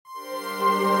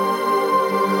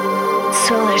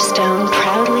Solarstone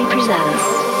proudly presents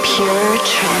Pure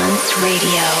Trance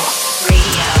Radio.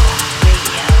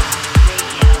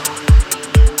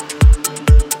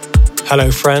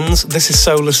 Hello friends, this is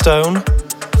Solarstone,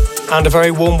 and a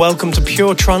very warm welcome to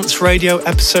Pure Trance Radio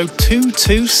episode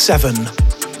 227.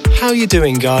 How you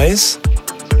doing, guys?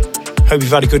 Hope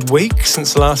you've had a good week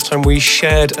since the last time we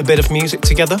shared a bit of music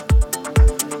together.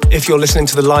 If you're listening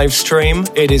to the live stream,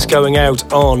 it is going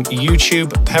out on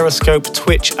YouTube, Periscope,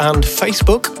 Twitch and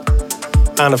Facebook.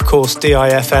 And of course,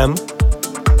 DIFM.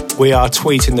 We are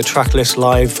tweeting the track list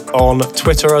live on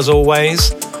Twitter as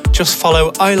always. Just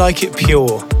follow I Like It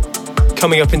Pure.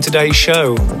 Coming up in today's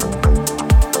show,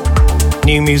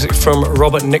 new music from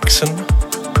Robert Nixon,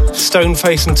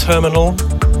 Stoneface and Terminal,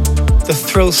 The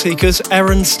Thrill Seekers,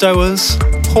 Aaron Stowers,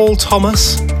 Paul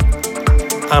Thomas,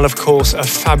 and of course a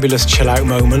fabulous chill out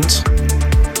moment.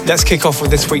 Let's kick off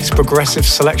with this week's progressive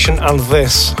selection and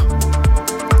this.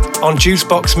 On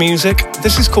Juicebox Music,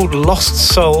 this is called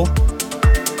Lost Soul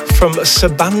from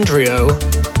Sabandrio,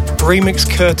 remix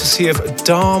courtesy of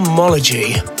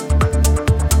Darmology.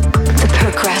 The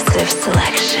progressive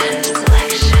selection.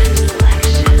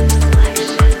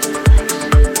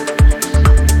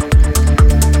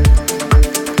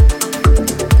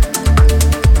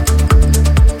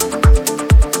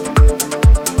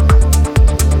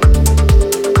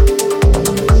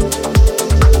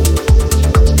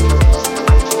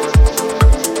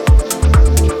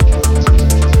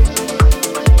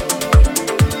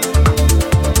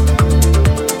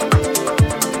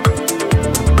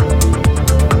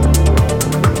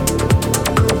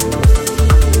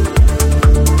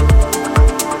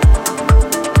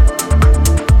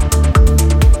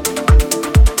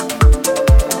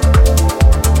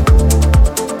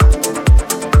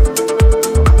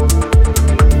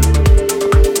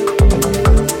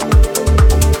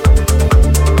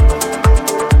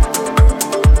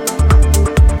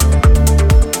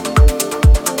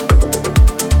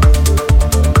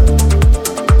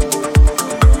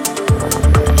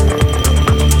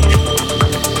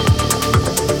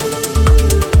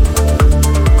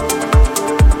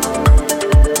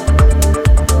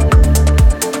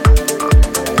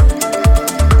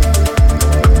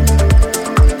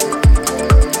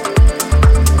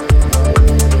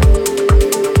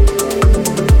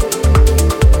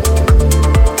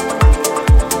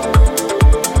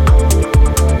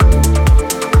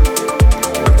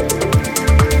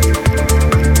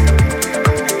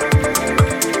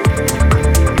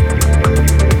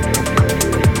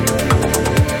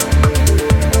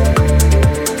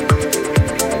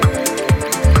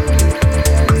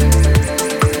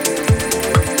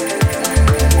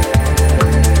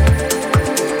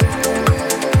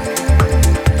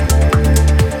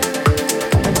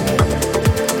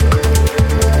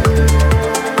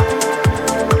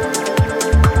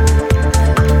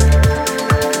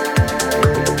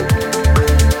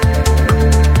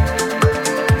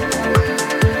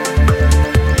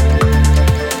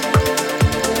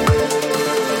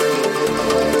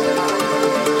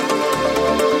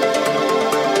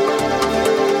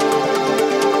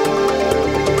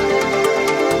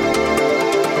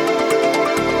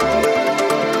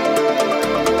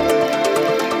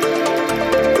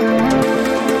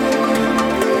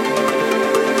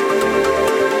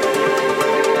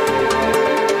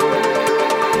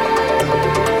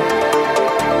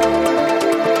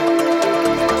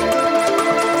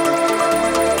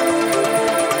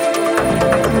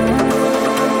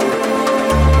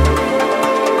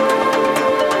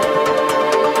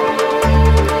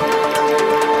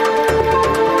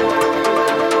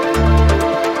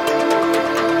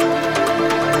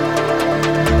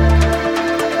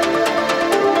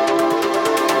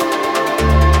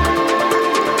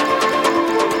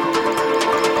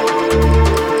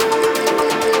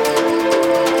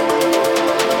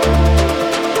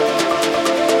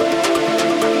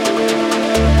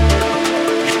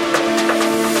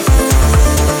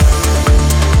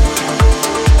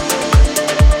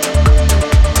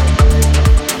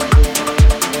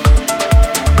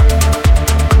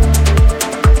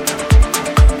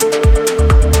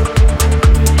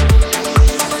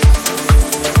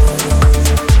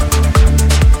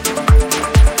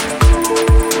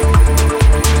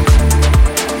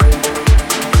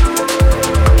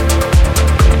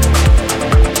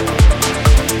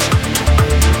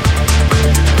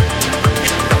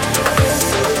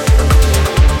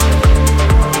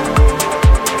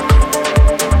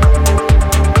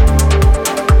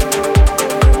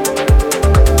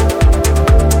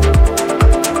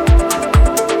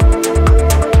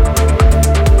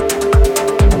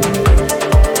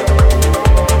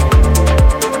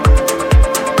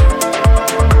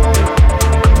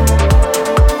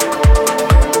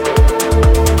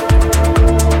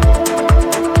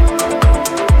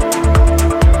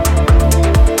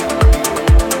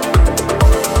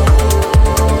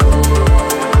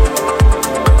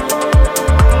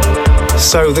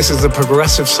 So this is the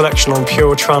Progressive Selection on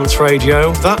Pure Trance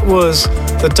Radio. That was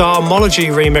the Darmology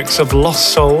remix of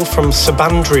Lost Soul from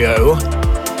Sabandrio.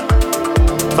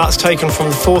 That's taken from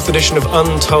the 4th edition of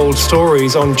Untold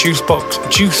Stories on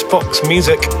Juicebox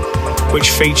Music,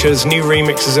 which features new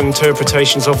remixes and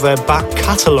interpretations of their back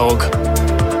catalogue.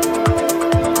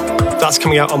 That's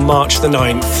coming out on March the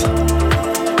 9th.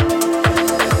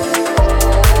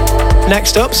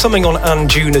 Next up, something on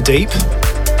Anjuna Deep.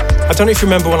 I don't know if you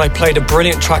remember when I played a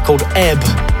brilliant track called Ebb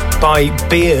by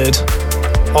Beard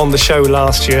on the show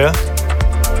last year.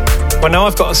 Well, now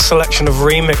I've got a selection of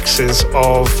remixes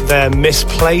of their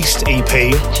Misplaced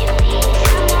EP.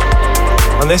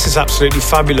 And this is absolutely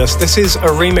fabulous. This is a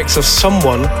remix of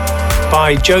Someone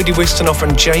by Jody Wisternoff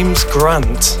and James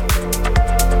Grant.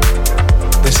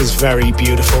 This is very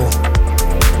beautiful.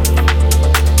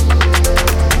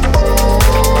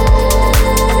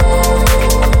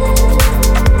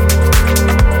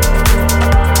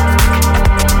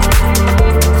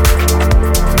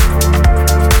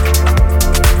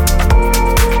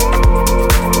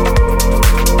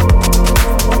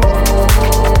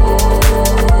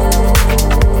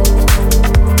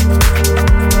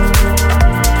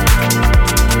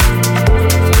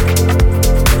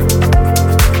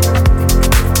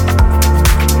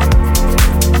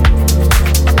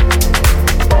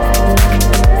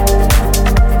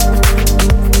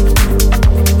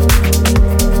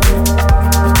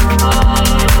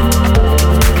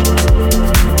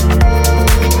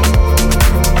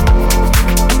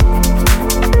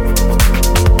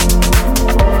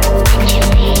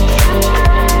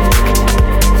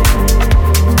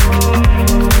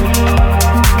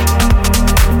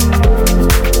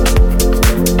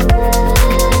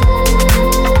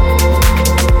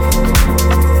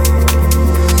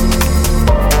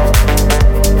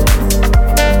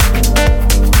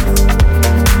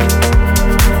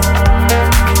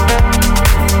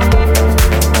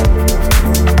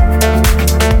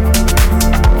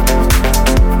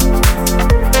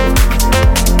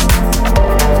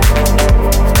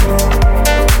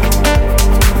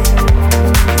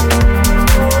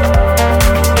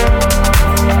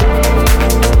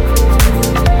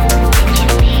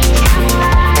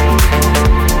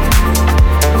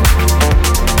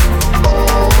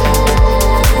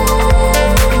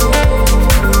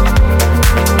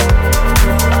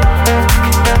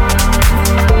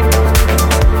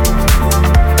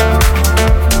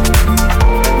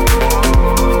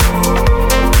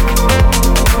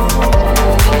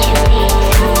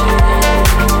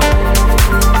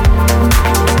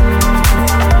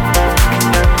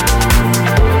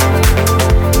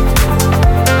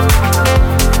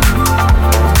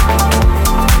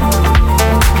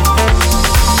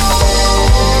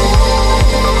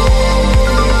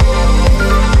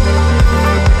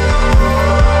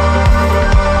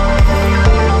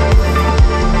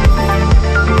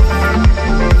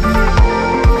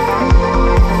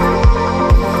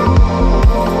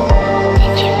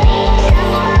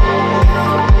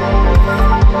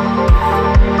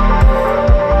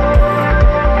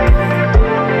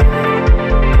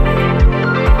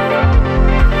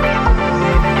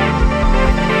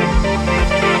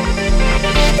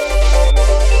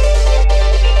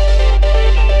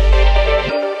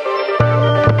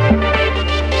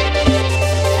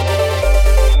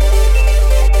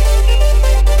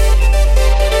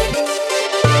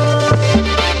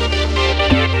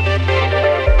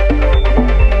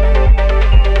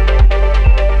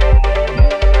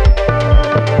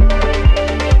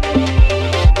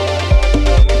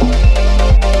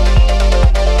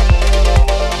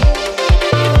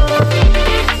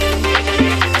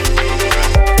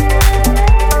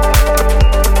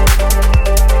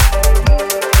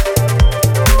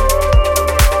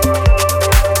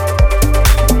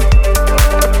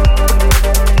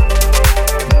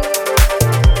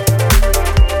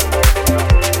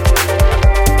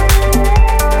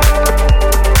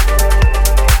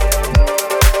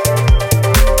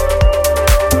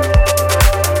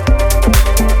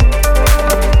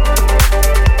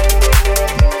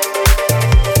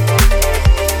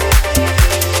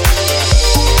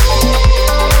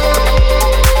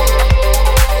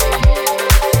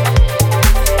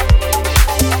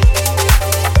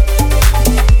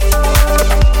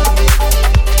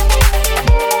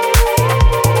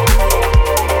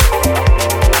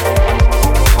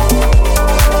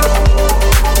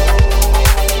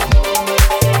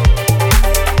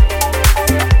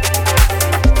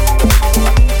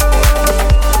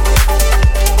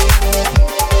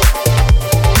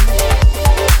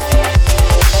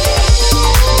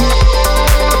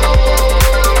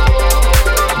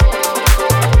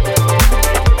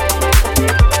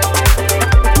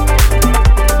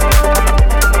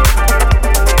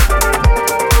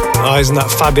 Isn't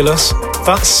that fabulous?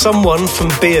 That's Someone from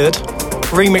Beard,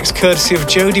 remix courtesy of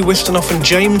Jody Wisternoff and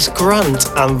James Grant,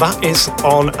 and that is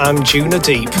on Anjuna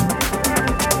Deep.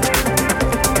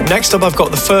 Next up, I've got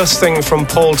the first thing from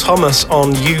Paul Thomas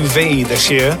on UV this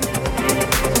year.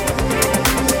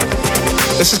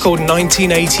 This is called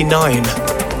 1989.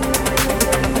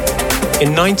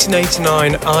 In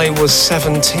 1989, I was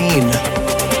 17.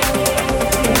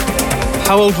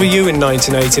 How old were you in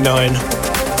 1989?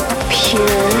 Pure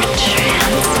Trance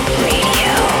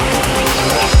Radio.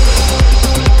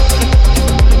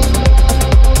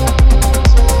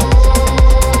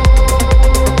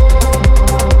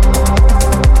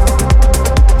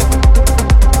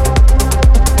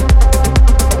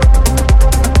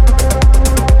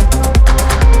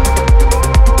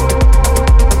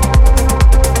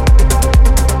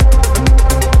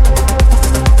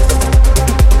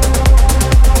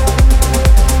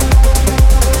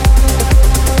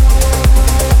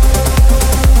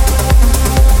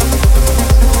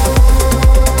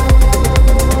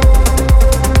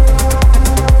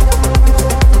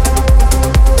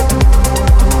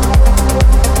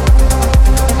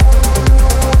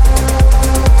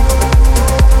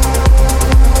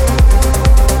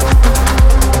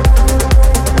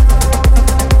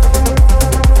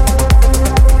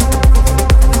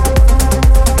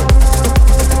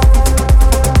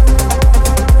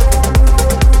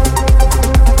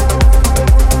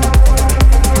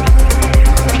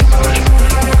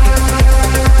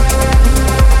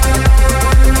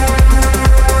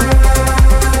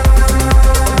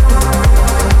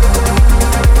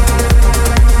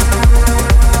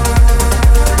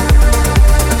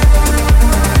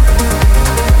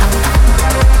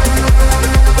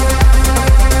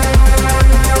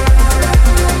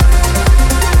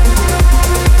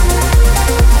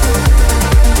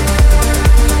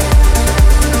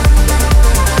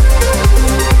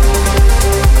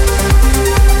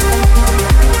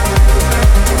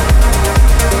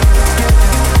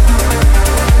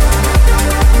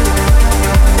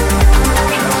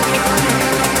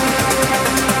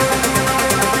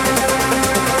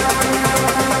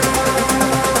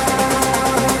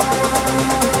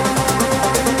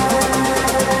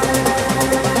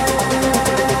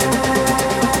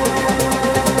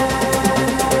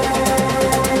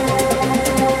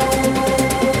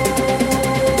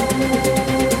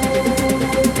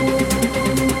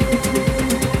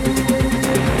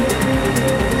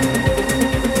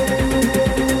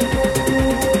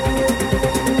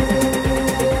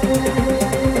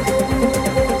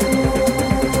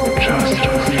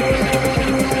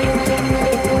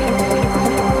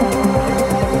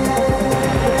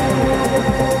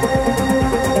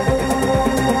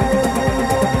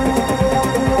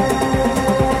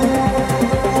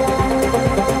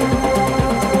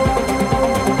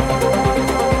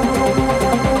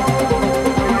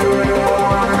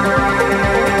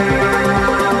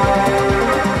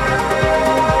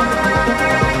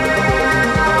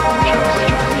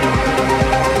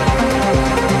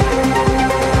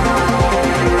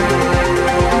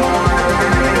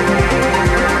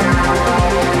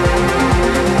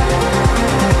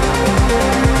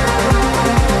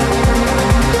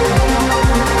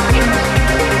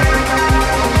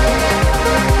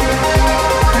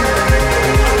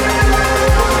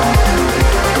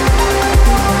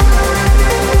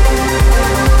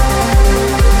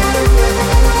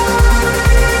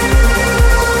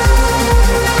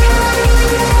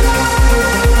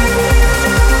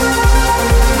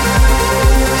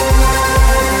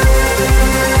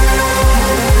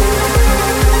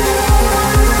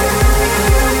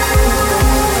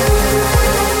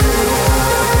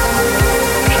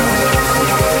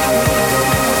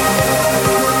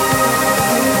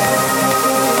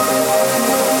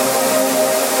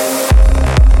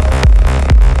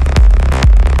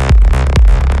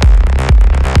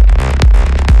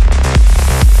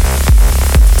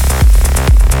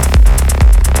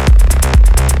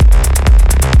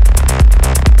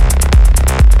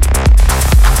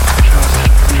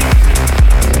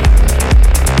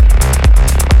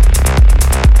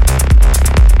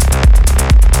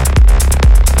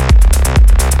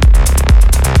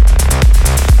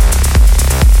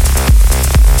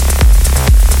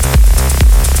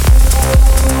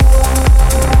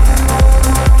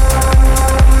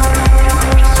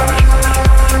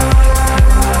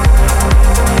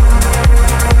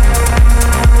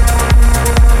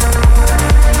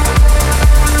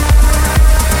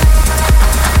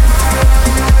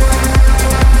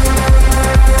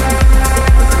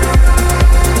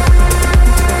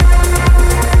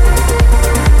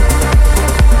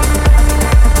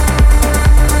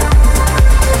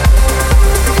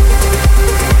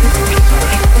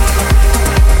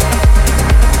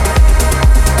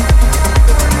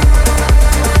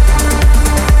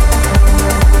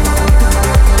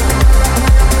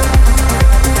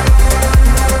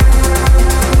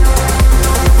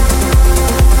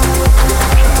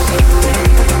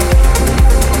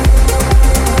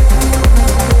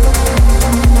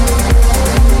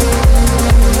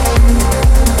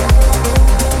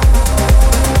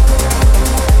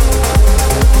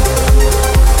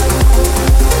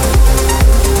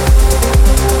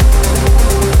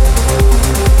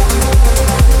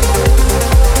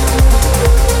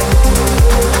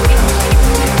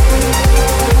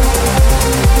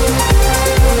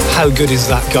 How good is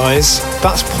that, guys?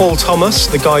 That's Paul Thomas,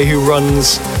 the guy who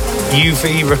runs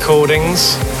UV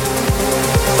Recordings.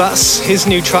 That's his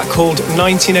new track called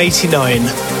 1989.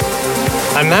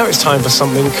 And now it's time for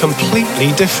something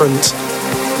completely different.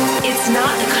 It's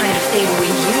not the kind of thing we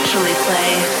usually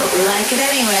play, but we like it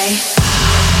anyway.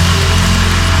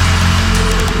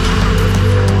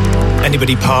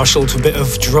 Anybody partial to a bit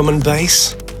of drum and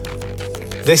bass?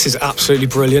 This is absolutely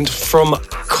brilliant from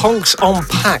Conks on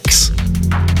Pax.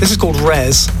 This is called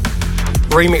Res,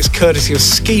 remix courtesy of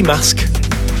Ski Mask,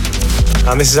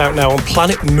 and this is out now on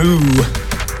Planet Moo.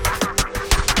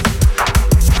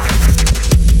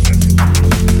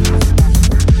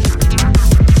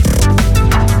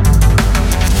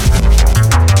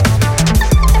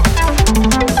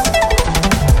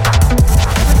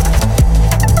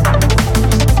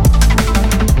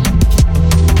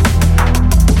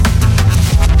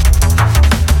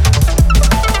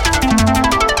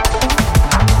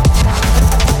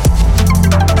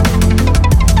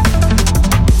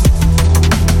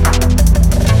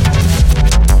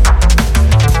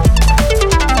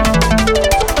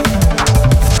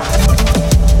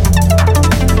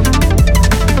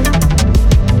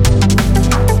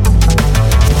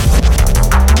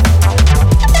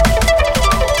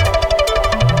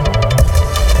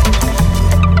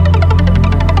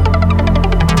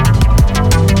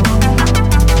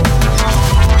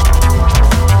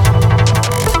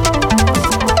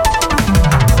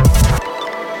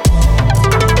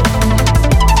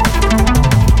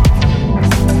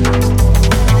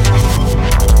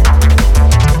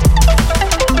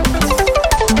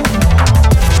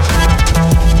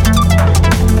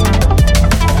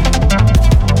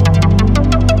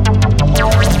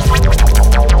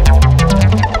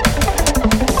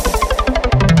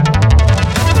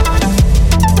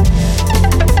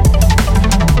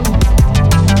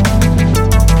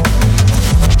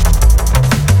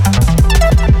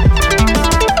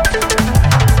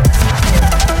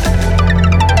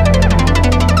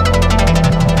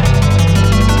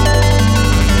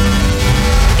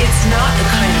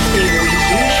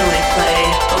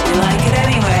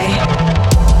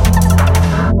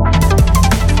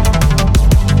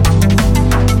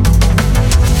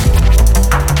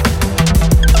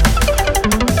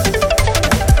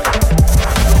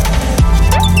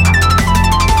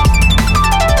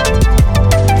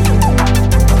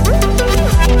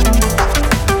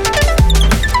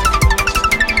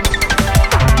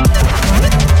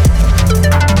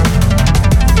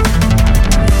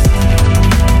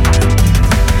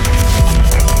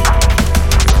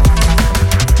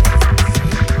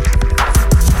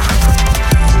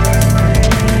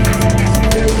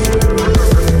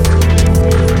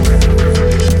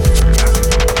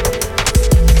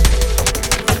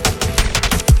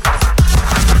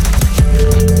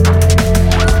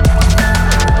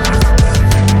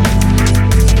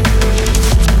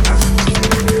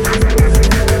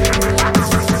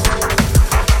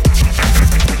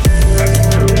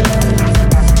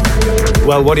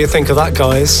 Well, what do you think of that,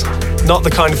 guys? Not the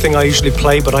kind of thing I usually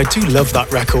play, but I do love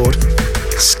that record.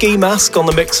 Ski Mask on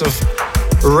the mix of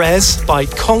Res by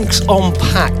Conks on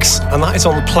Pax, and that is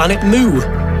on Planet Moo.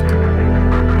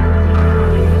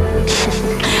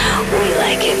 We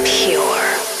like it pure.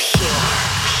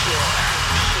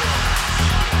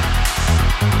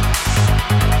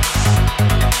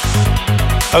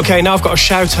 Okay, now I've got a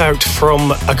shout out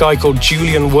from a guy called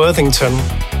Julian Worthington.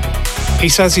 He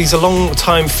says he's a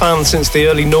long-time fan since the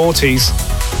early noughties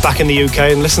back in the UK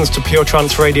and listens to Pure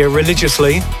Trance Radio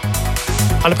religiously.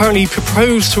 And apparently he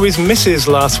proposed to his missus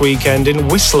last weekend in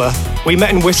Whistler. We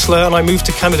met in Whistler and I moved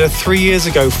to Canada 3 years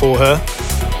ago for her.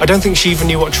 I don't think she even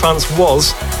knew what trance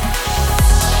was,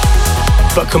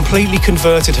 but completely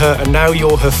converted her, and now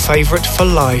you're her favourite for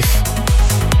life.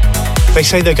 They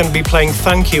say they're going to be playing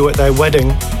Thank You at their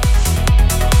wedding,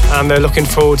 and they're looking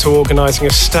forward to organising a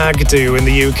stag do in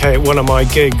the UK at one of my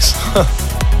gigs.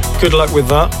 Good luck with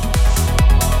that.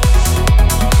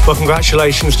 Well,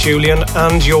 congratulations, Julian,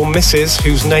 and your missus,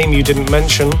 whose name you didn't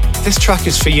mention. This track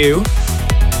is for you.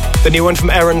 The new one from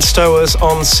Aaron Stowers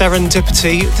on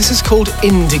Serendipity. This is called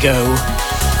Indigo.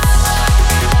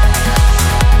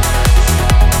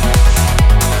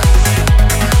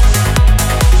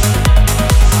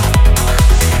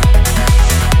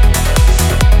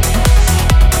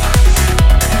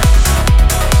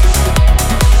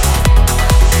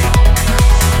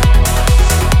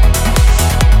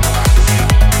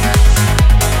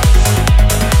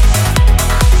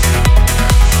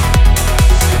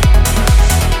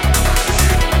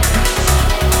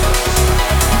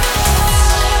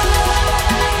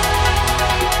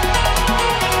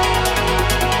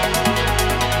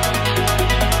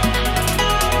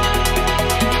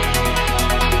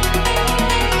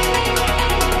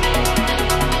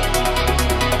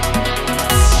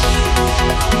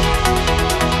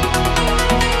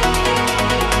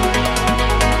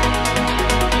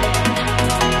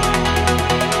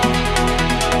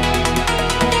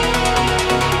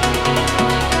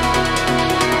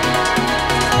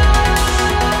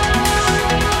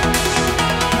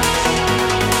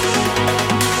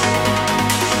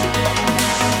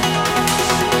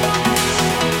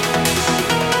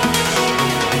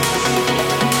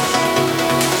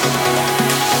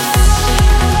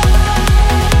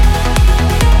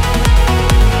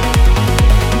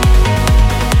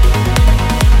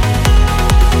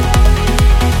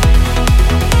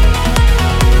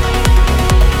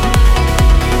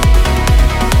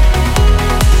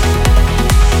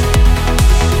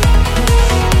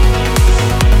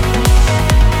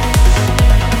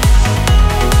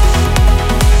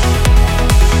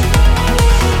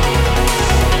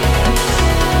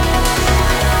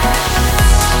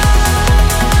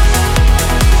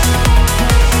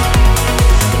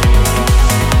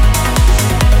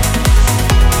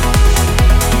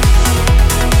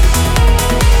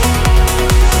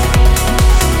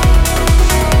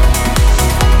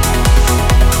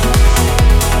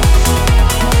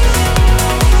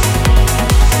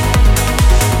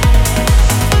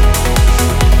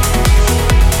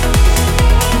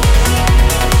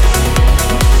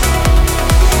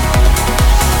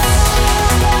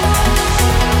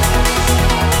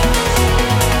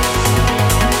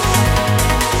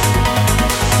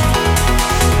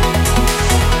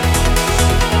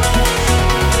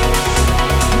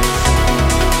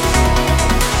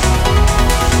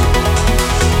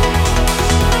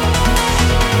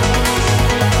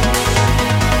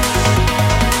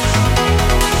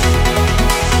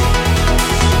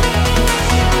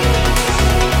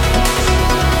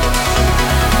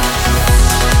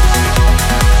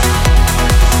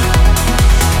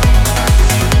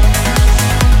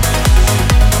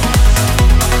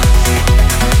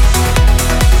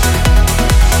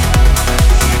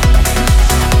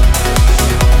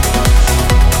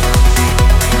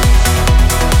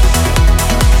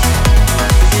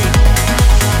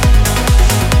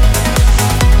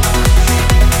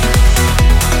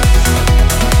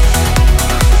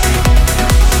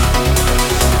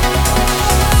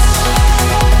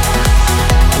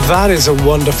 That is a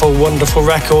wonderful, wonderful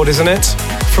record, isn't it?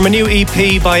 From a new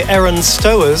EP by Aaron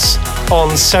Stowers on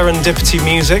Serendipity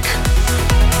Music.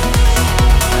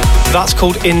 That's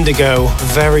called Indigo.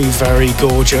 Very, very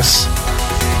gorgeous.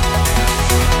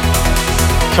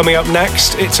 Coming up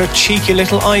next, it's a cheeky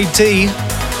little ID.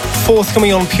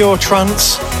 Forthcoming on Pure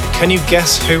Trance. Can you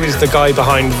guess who is the guy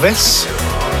behind this?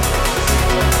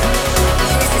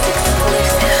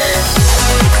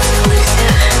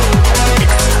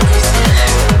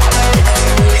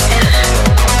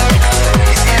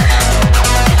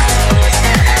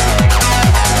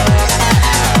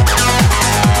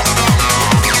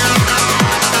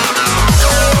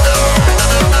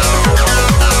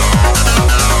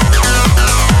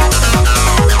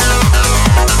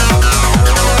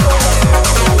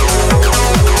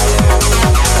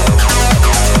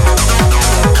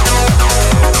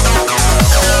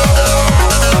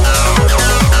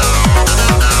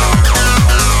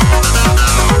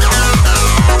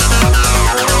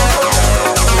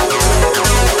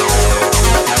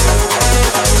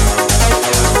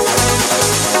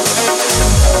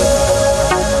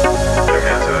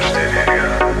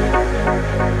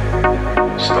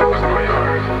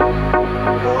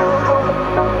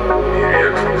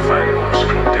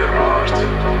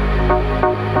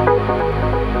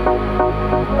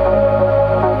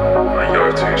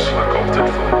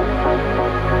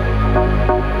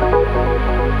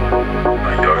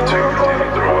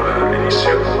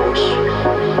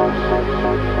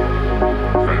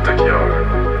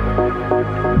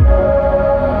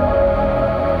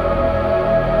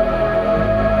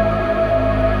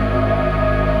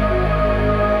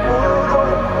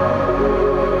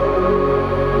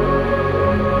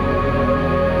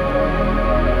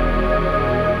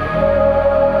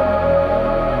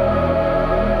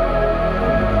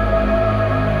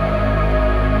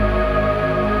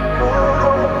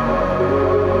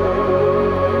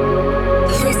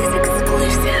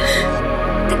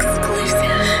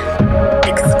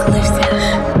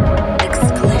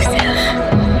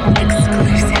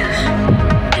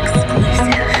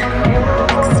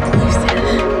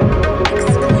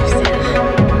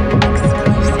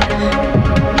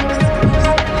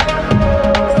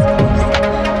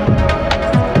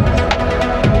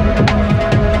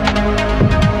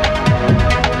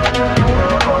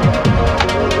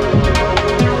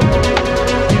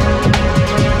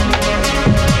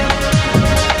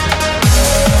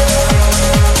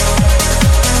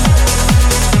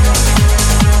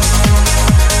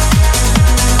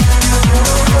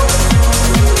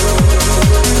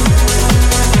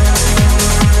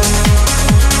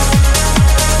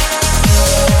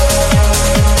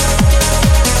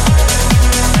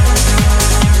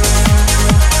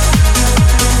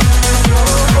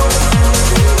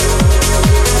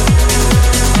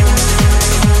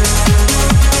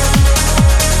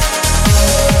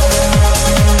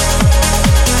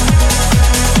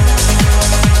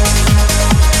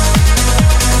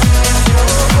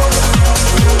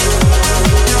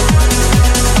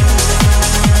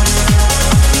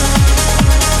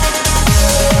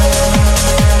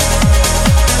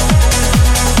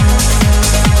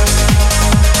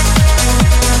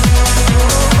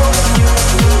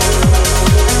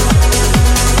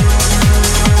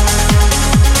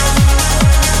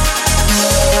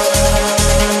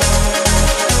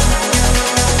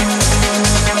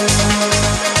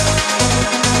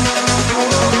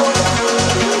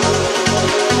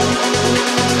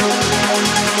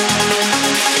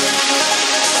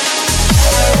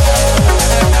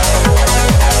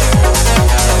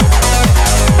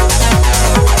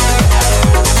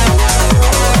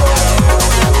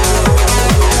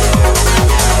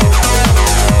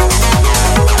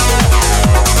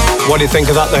 What do you think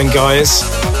of that then, guys?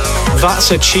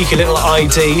 That's a cheeky little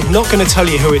ID. Not going to tell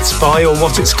you who it's by or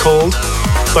what it's called,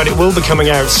 but it will be coming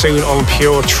out soon on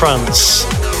Pure Trance.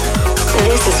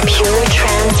 This is Pure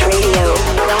Trance Radio,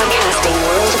 broadcasting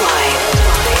worldwide.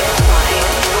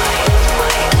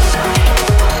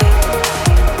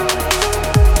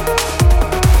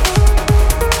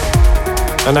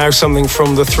 And now something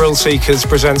from the Thrill Seekers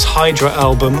Presents Hydra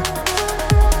album.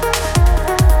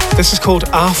 This is called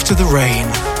After the Rain.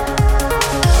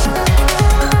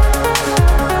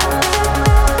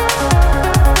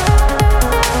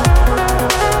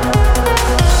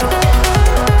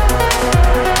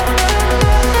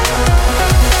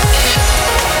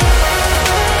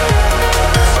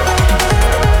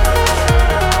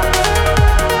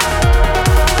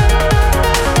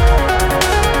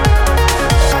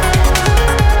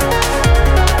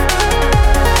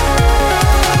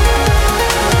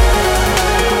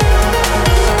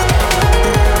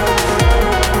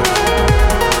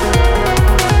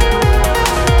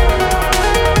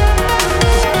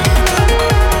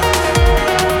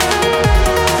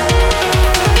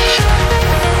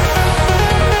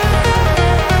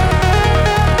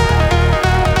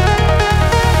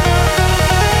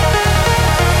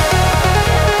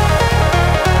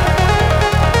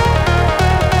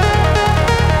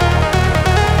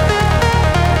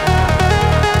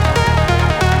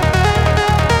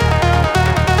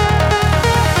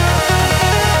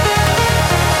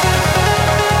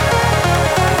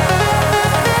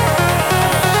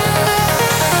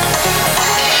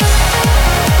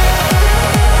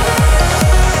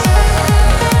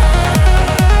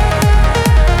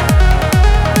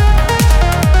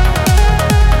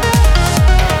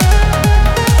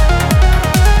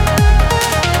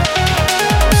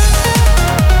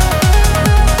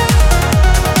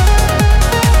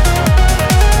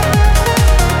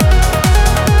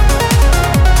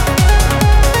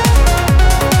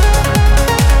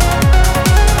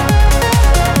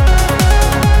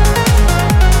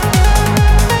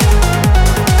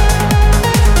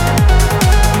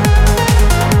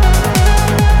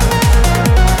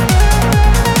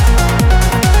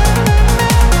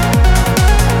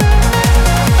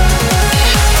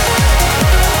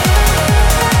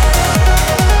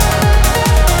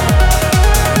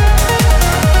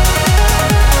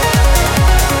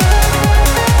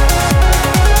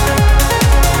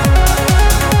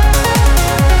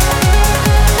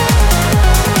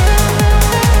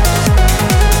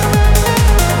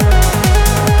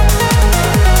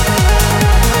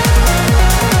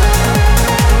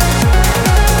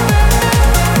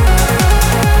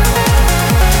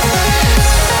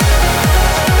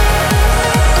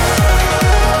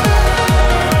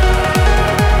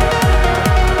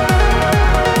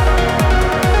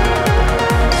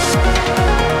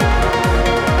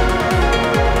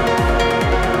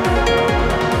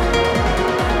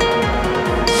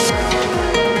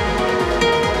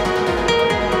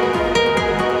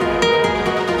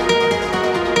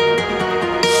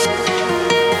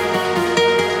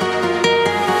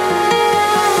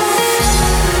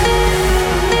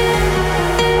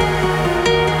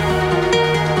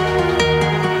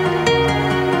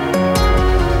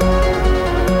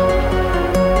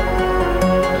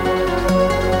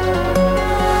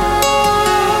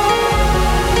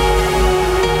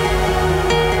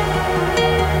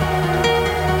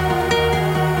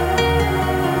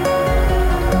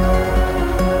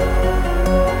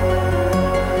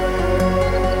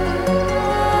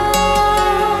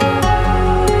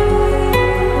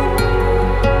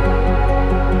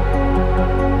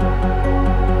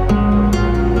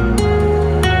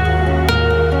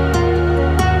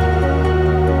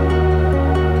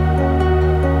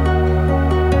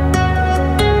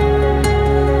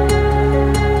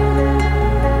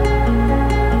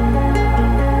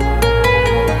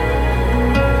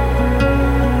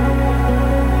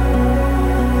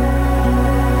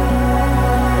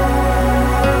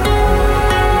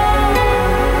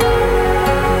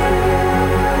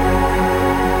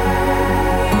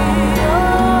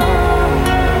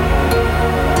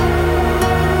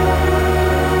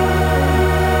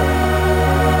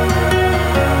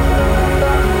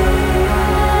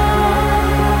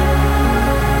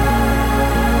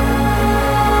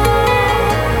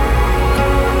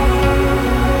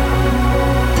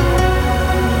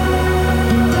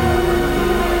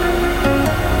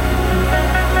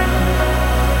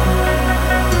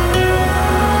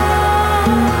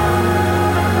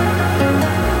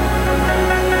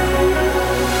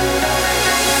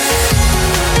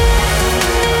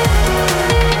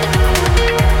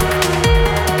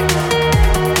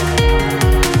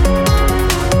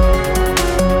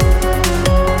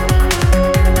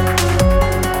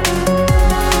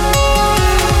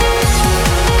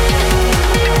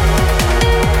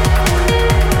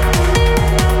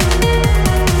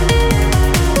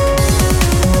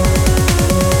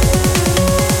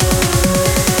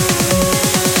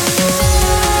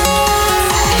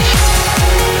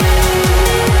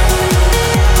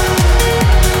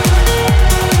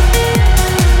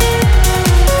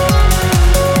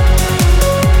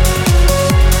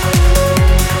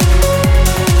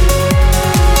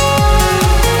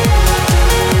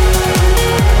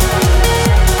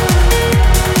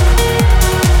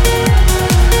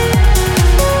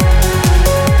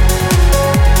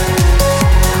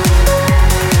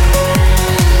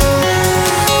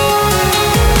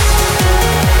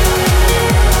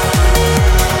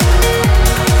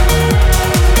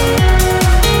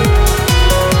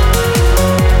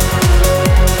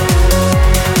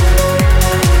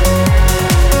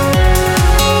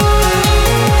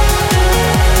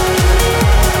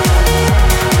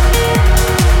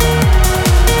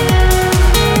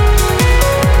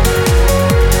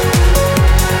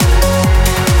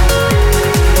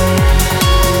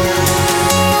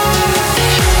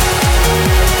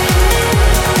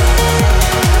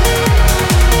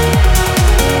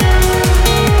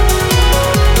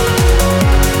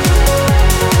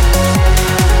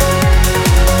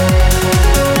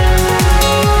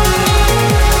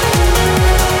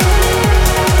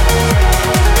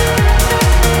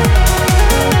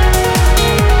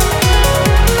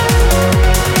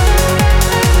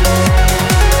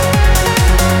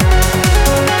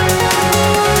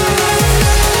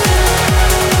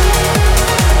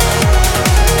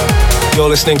 You're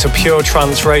listening to Pure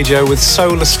Trance Radio with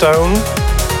Solarstone.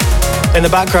 In the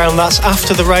background, that's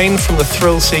After the Rain from the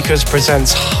Thrill Seekers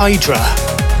presents Hydra.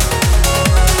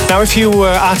 Now, if you were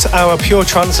at our Pure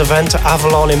Trance event at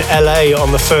Avalon in LA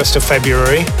on the 1st of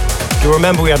February, you'll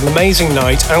remember we had an amazing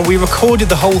night and we recorded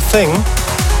the whole thing.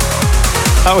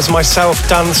 That was myself,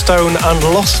 Dan Stone and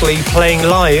Lostly playing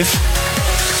live.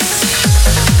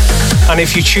 And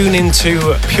if you tune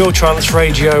into Pure Trance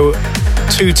Radio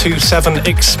 227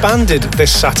 Expanded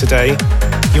this Saturday,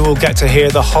 you will get to hear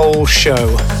the whole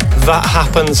show. That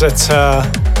happens at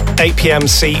 8 p.m.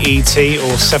 CET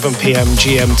or 7 p.m.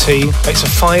 GMT. It's a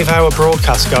 5-hour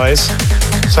broadcast, guys.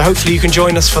 So hopefully you can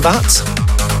join us for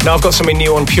that. Now I've got something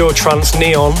new on Pure Trance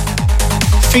Neon.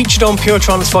 Featured on Pure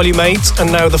Trance Volume 8,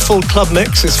 and now the full club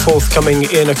mix is forthcoming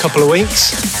in a couple of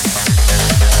weeks.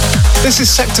 This is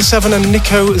Sector 7 and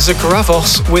Nico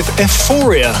Zagravos with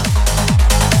Euphoria.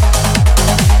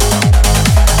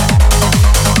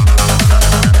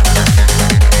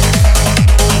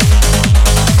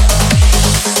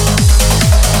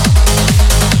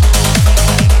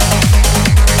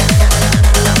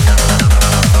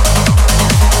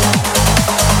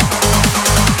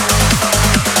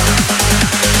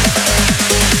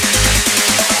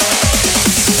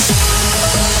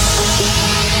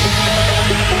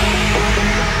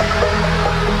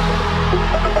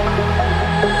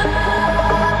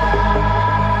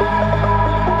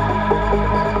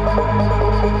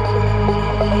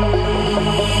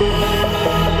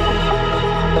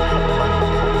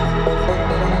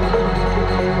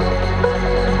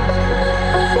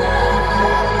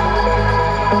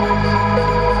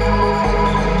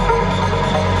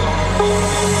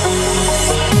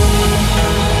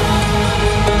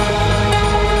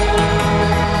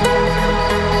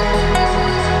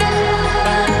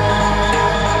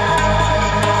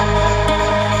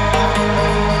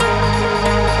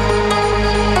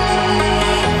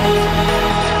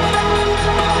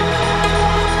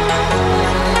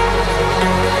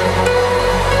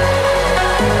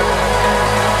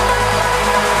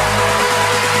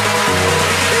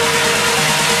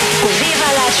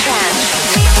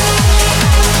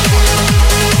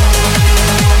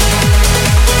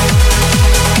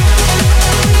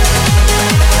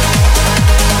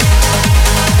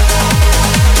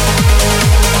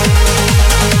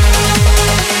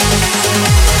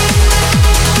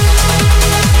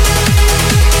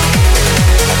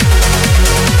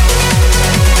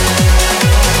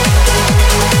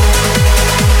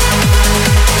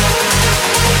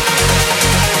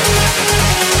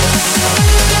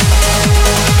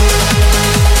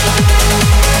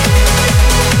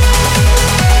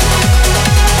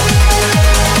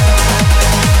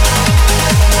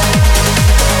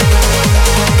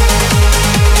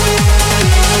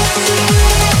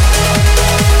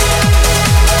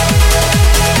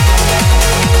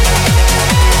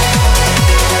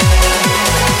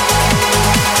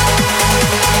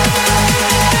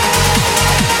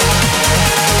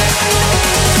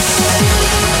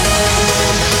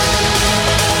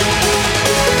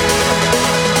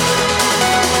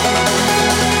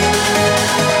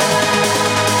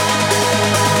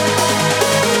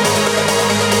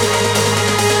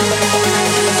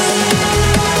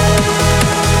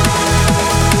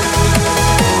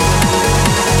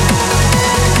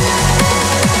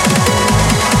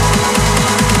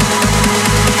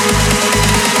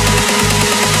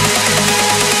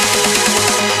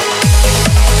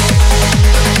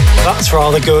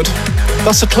 Rather good.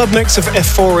 That's a club mix of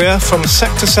Euphoria from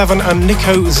Sector 7 and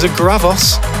Nico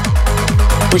Zagravos,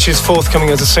 which is forthcoming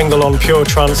as a single on Pure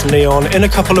Trance Neon in a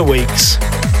couple of weeks.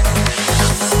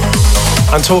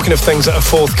 And talking of things that are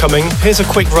forthcoming, here's a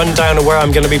quick rundown of where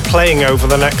I'm going to be playing over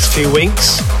the next few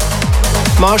weeks.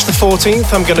 March the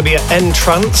 14th, I'm going to be at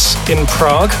N-Trance in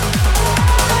Prague.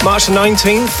 March the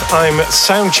 19th, I'm at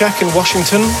Soundcheck in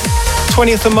Washington.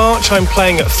 20th of March, I'm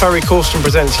playing at Ferry Corsten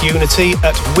Presents Unity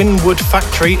at Wynwood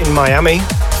Factory in Miami.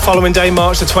 Following day,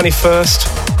 March the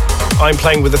 21st, I'm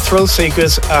playing with the Thrill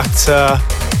Seekers at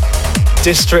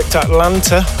District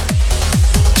Atlanta.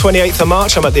 28th of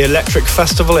March, I'm at the Electric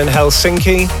Festival in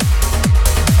Helsinki.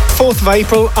 4th of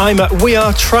April, I'm at We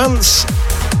Are Trance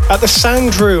at the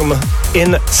Sound Room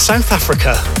in South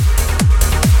Africa.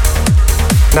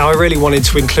 Now, I really wanted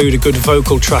to include a good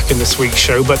vocal track in this week's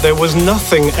show, but there was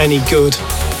nothing any good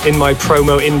in my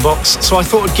promo inbox, so I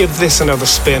thought I'd give this another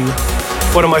spin.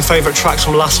 One of my favourite tracks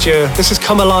from last year. This is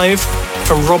Come Alive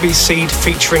from Robbie Seed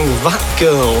featuring That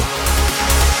Girl.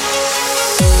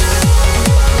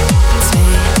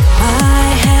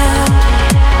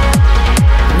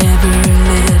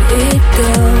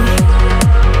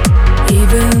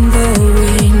 Even though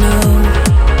we know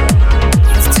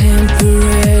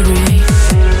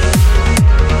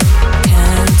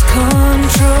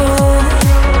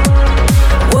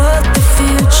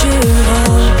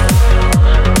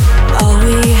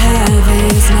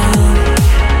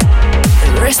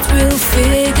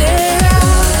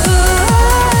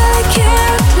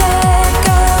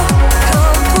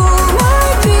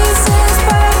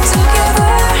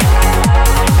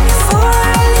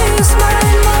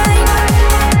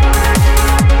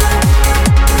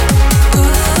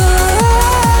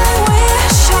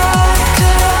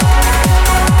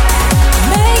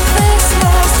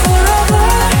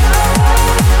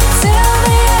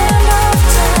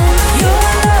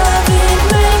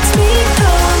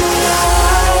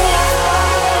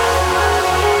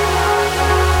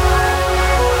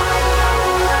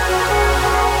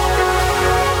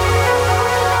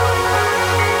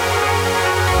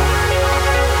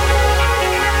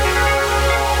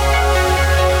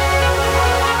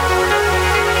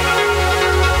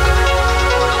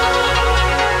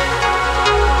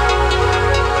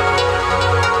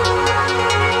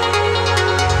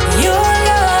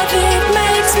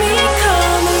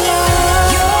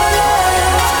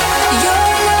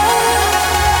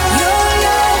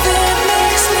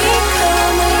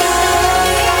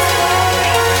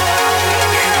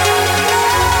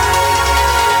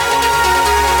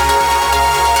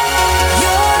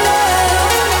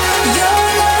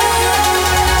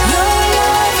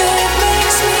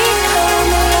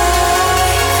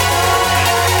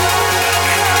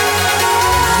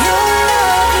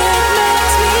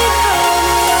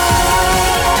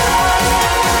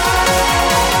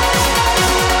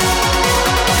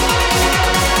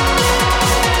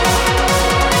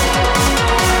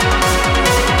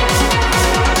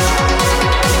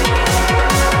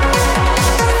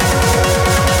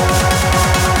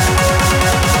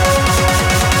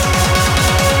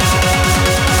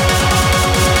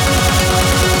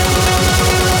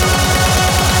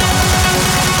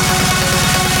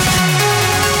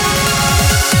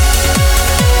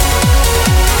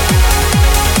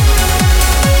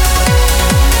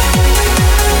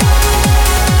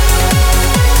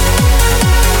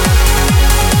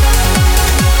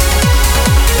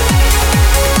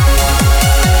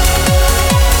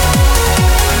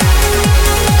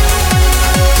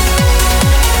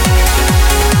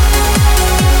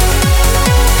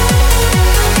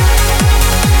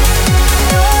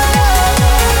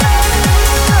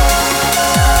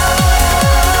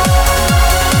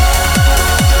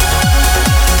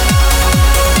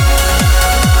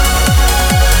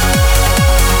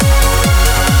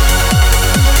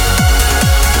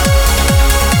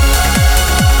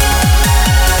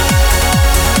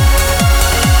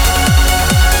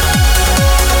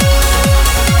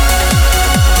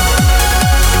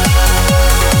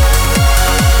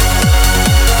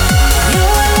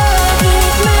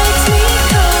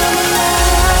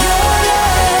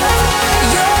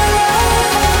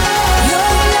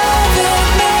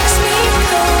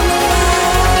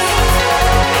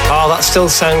Still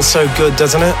sounds so good,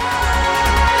 doesn't it?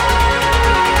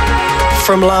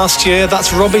 From last year,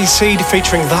 that's Robbie Seed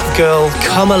featuring That Girl,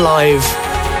 Come Alive.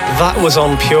 That was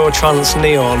on Pure Trance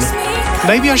Neon.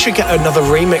 Maybe I should get another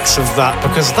remix of that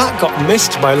because that got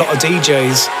missed by a lot of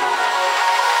DJs.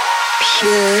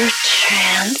 Pure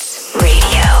Trance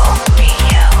Radio.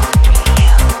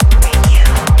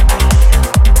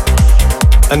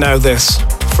 And now this,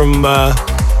 from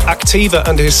Activa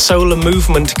and his Solar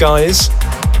Movement guys.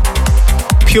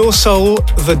 Pure Soul,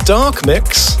 the Dark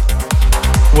Mix,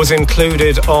 was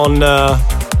included on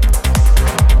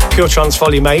Pure Trance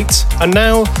Volume 8. And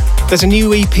now there's a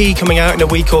new EP coming out in a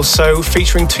week or so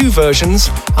featuring 2 versions.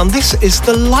 And this is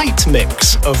the light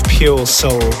mix of Pure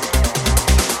Soul.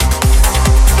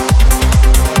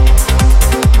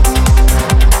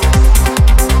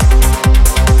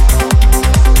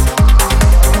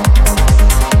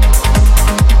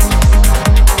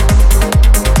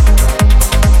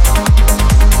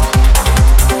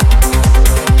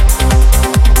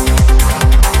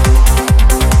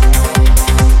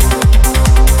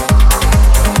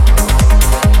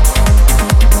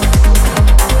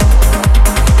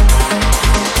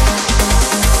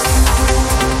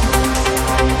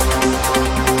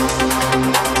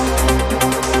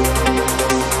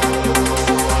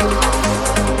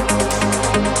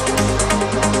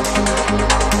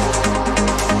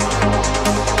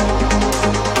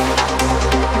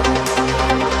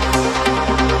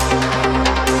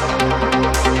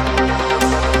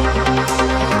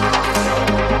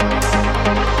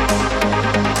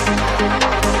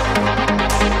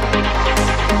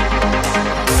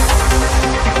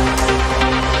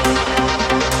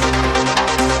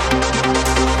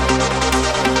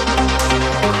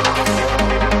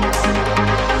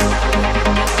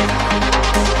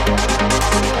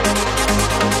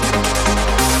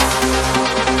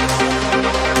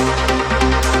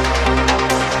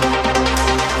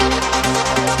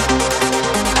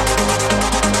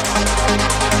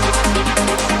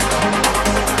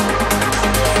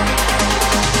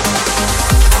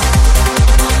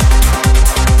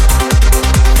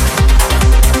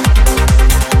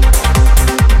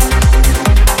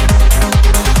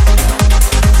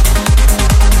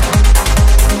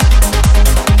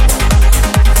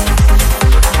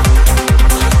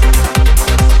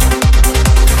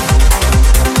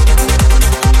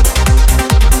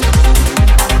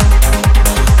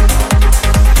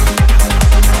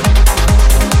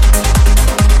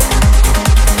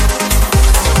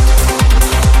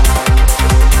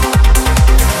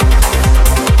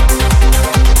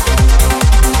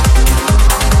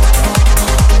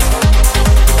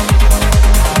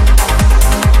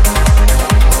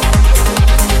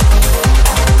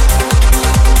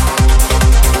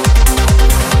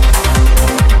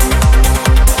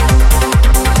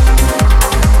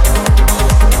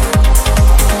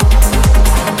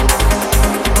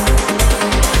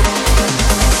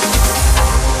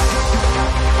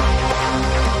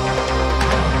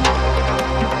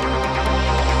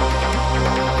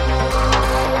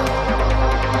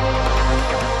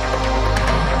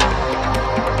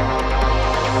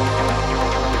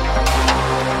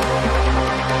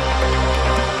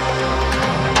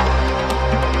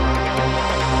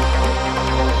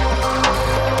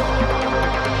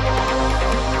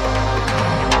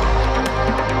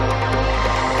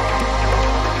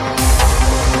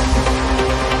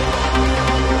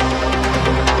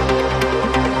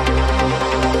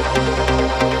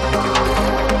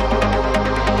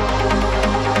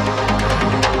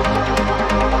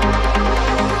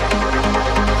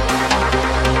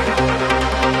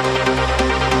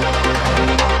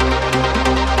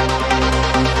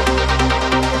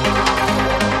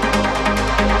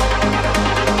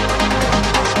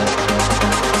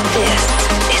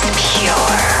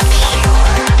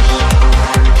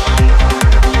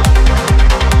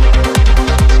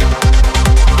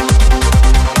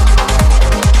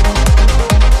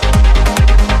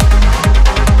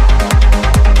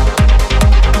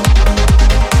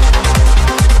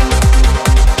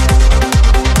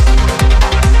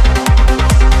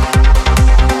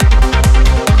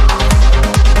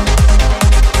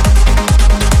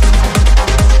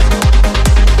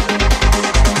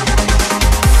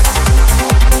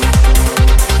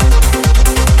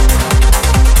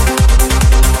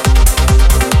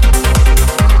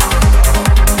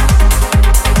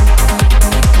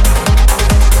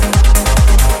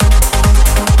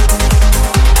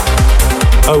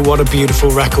 Oh, what a beautiful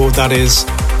record that is.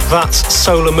 That's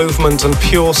Solar Movement and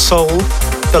Pure Soul.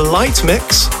 The Light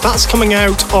Mix, that's coming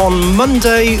out on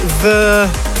Monday the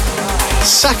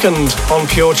 2nd on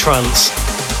Pure Trance.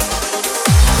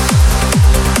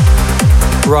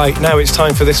 Right, now it's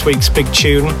time for this week's big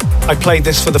tune. I played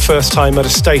this for the first time at a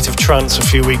State of Trance a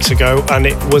few weeks ago, and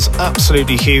it was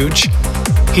absolutely huge.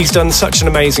 He's done such an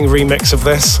amazing remix of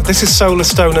this. This is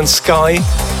Solarstone and Sky,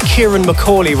 Kieran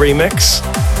McCauley remix.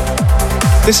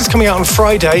 This is coming out on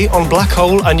Friday on Black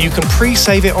Hole, and you can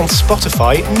pre-save it on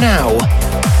Spotify now.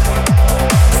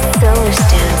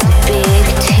 Solarstone's big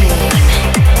tune.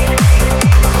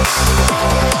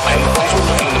 I'm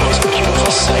overlooking the most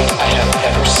beautiful sight I have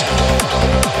ever seen.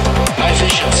 My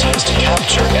vision seems to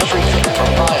capture everything for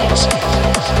miles.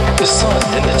 The sun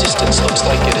in the distance looks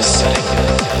like it is setting.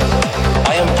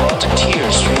 I am brought to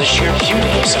tears from the sheer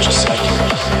beauty of such a sight.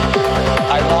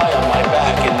 I lie on my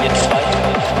back in mid-flight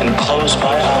and close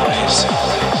my eyes.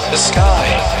 The sky,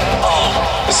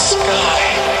 oh, the sky,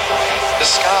 the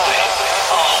sky,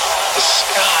 oh, the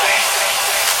sky.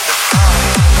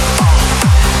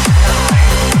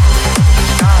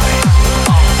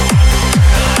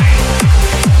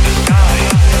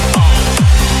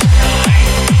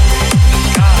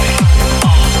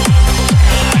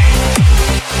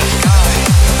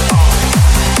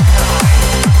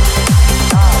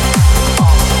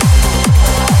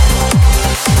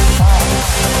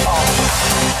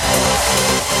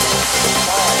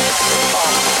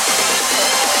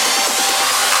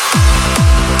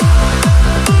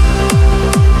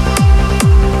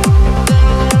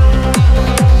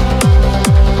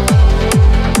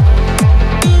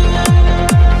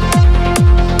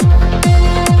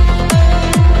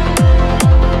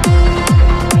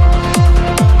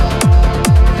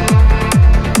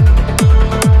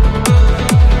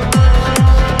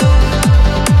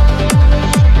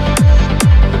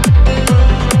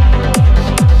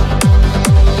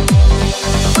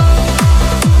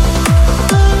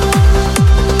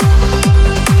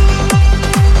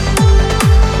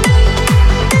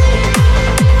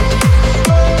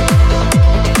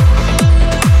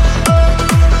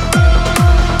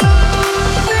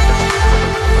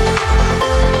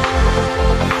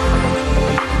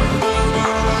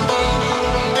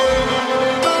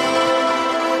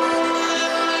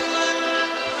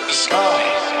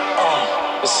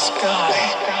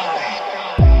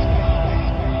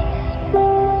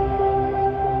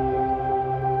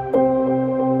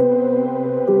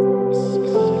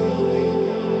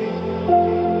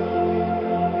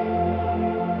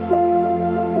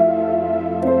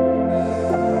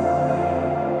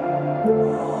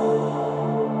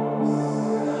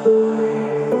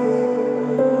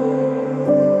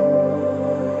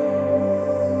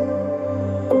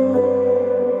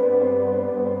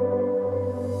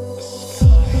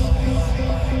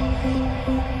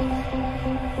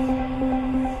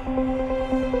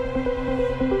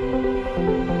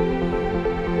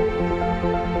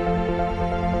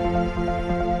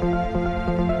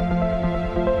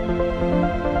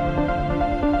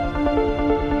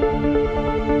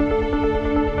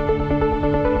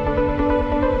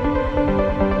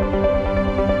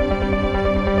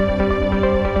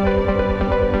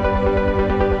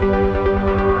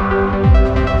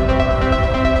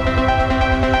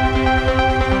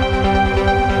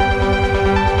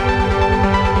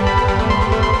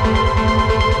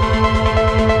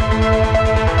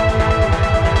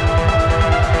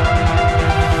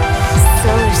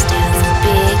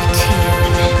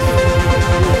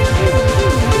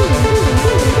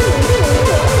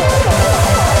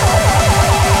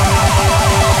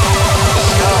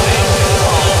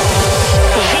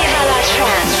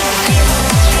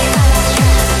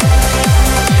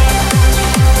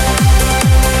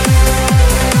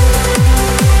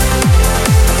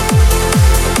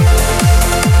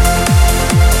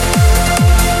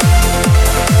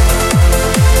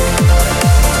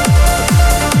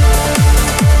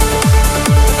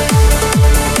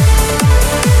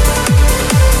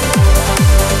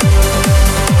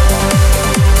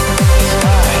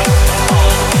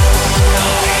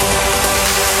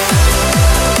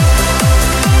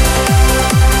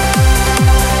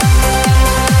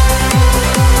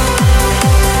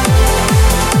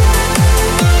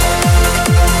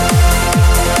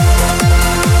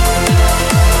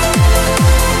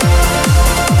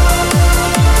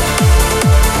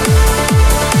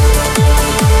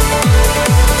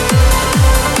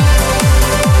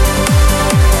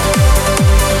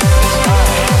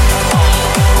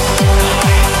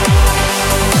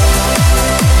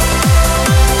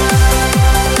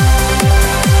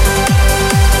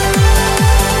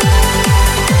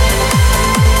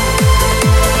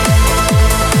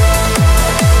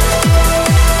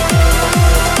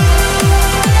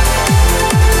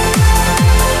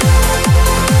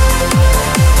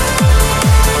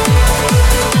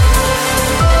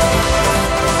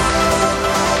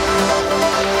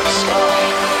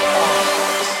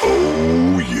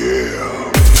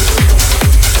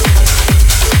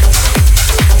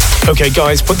 Okay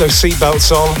guys, put those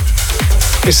seatbelts on.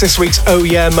 It's this week's Oh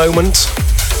Yeah moment.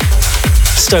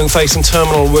 Stoneface and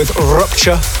Terminal with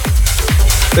Rupture.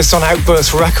 This on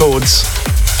Outburst Records.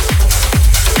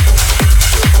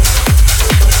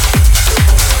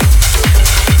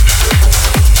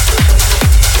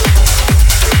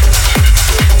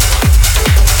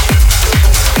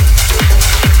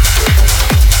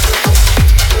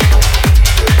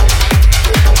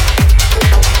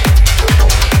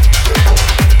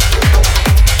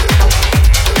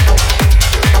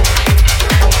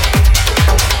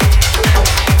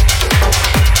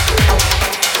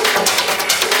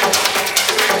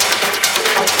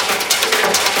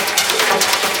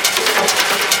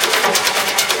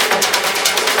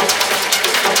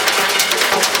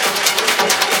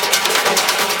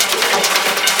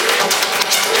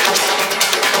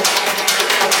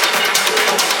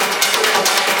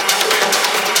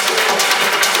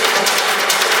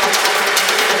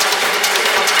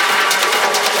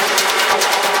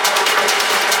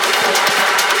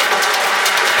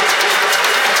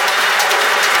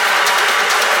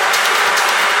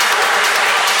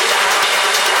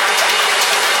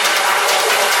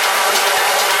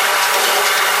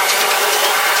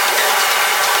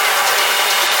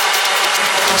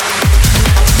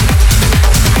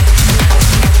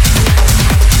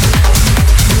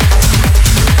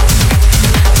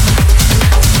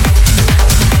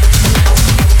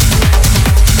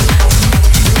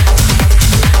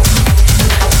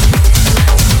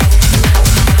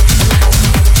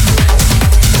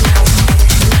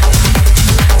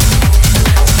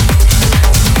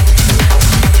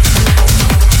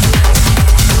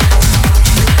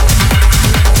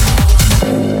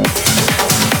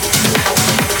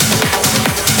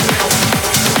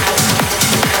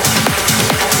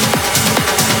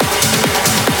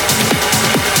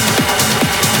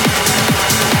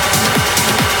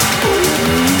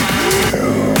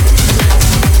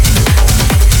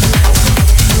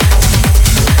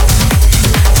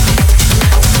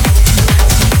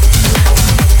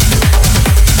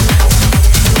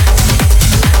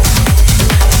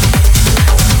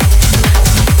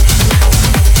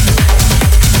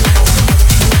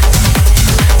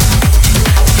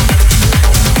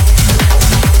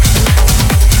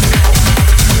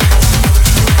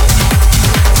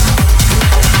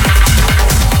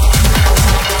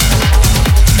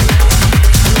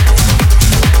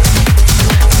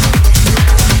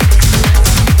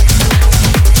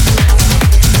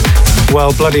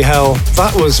 Well, bloody hell,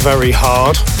 that was very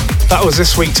hard. That was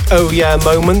this week's Oh Yeah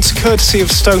moment, courtesy of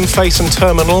Stoneface and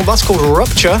Terminal. That's called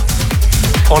Rupture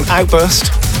on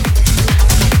Outburst.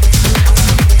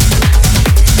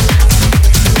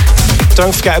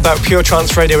 Don't forget about Pure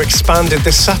Trance Radio Expanded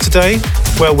this Saturday,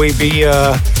 where we'll be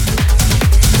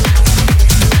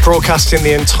broadcasting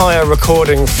the entire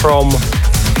recording from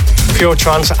Pure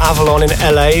Trance Avalon in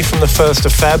LA from the 1st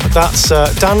of Feb. That's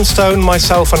Dan Stone,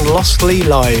 myself and Lost Lee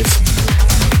live.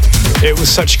 It was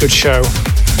such a good show.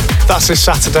 That's this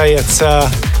Saturday at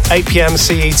 8 PM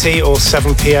CET or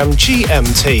 7 PM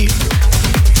GMT.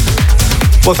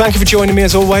 Well, thank you for joining me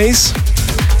as always.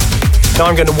 Now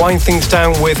I'm going to wind things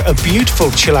down with a beautiful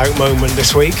chill out moment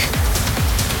this week.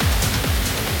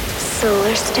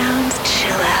 Solarstone's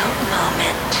chill out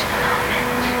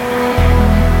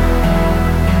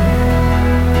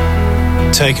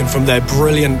moment. Taken from their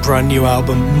brilliant brand new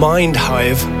album Mind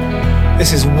Hive,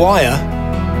 this is Wire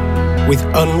with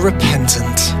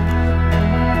Unrepentant.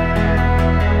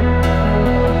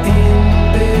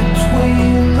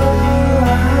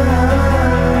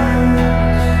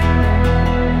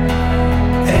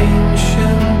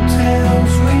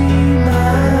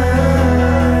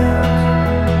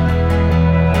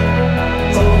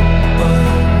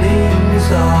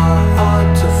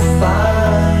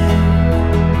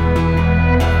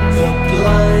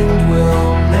 Blind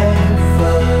will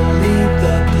never lead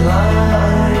the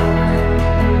blind.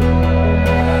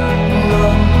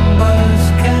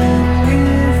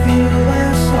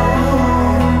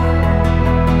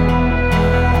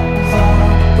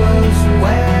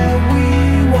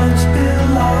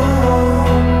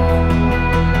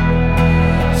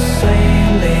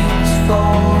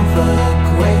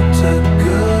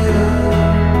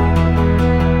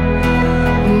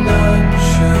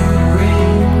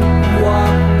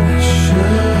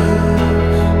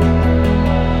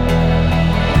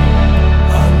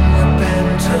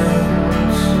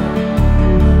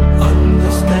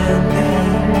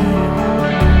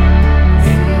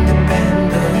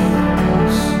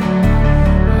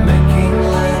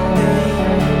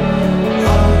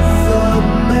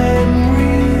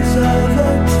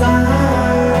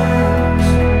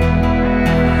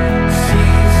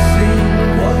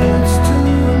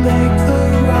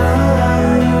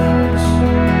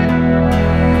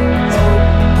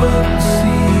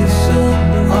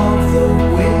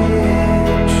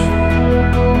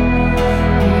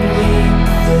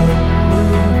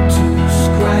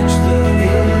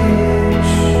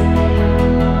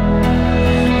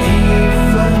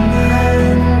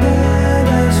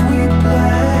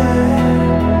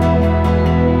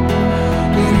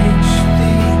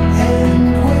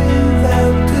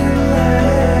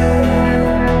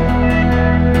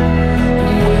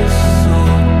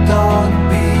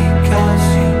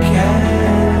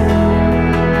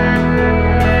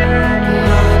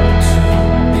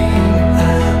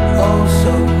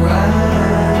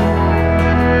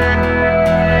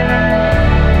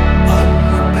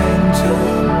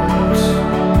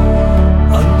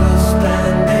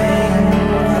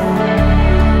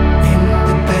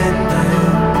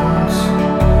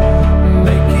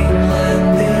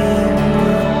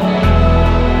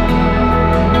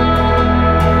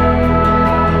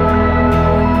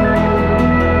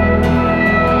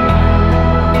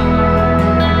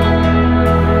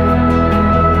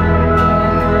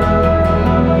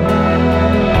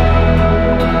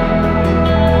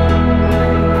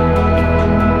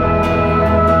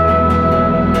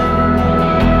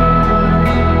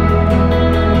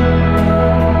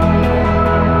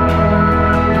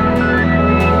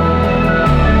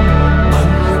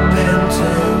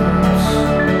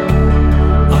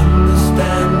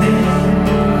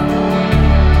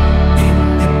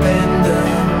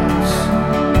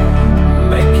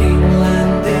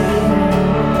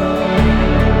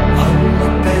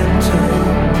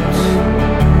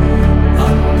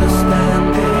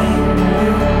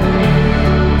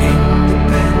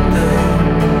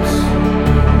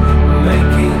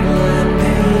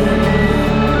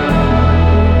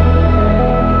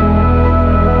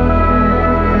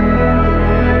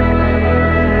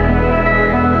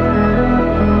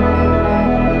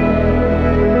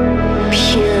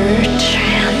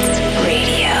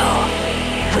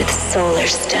 other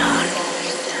star.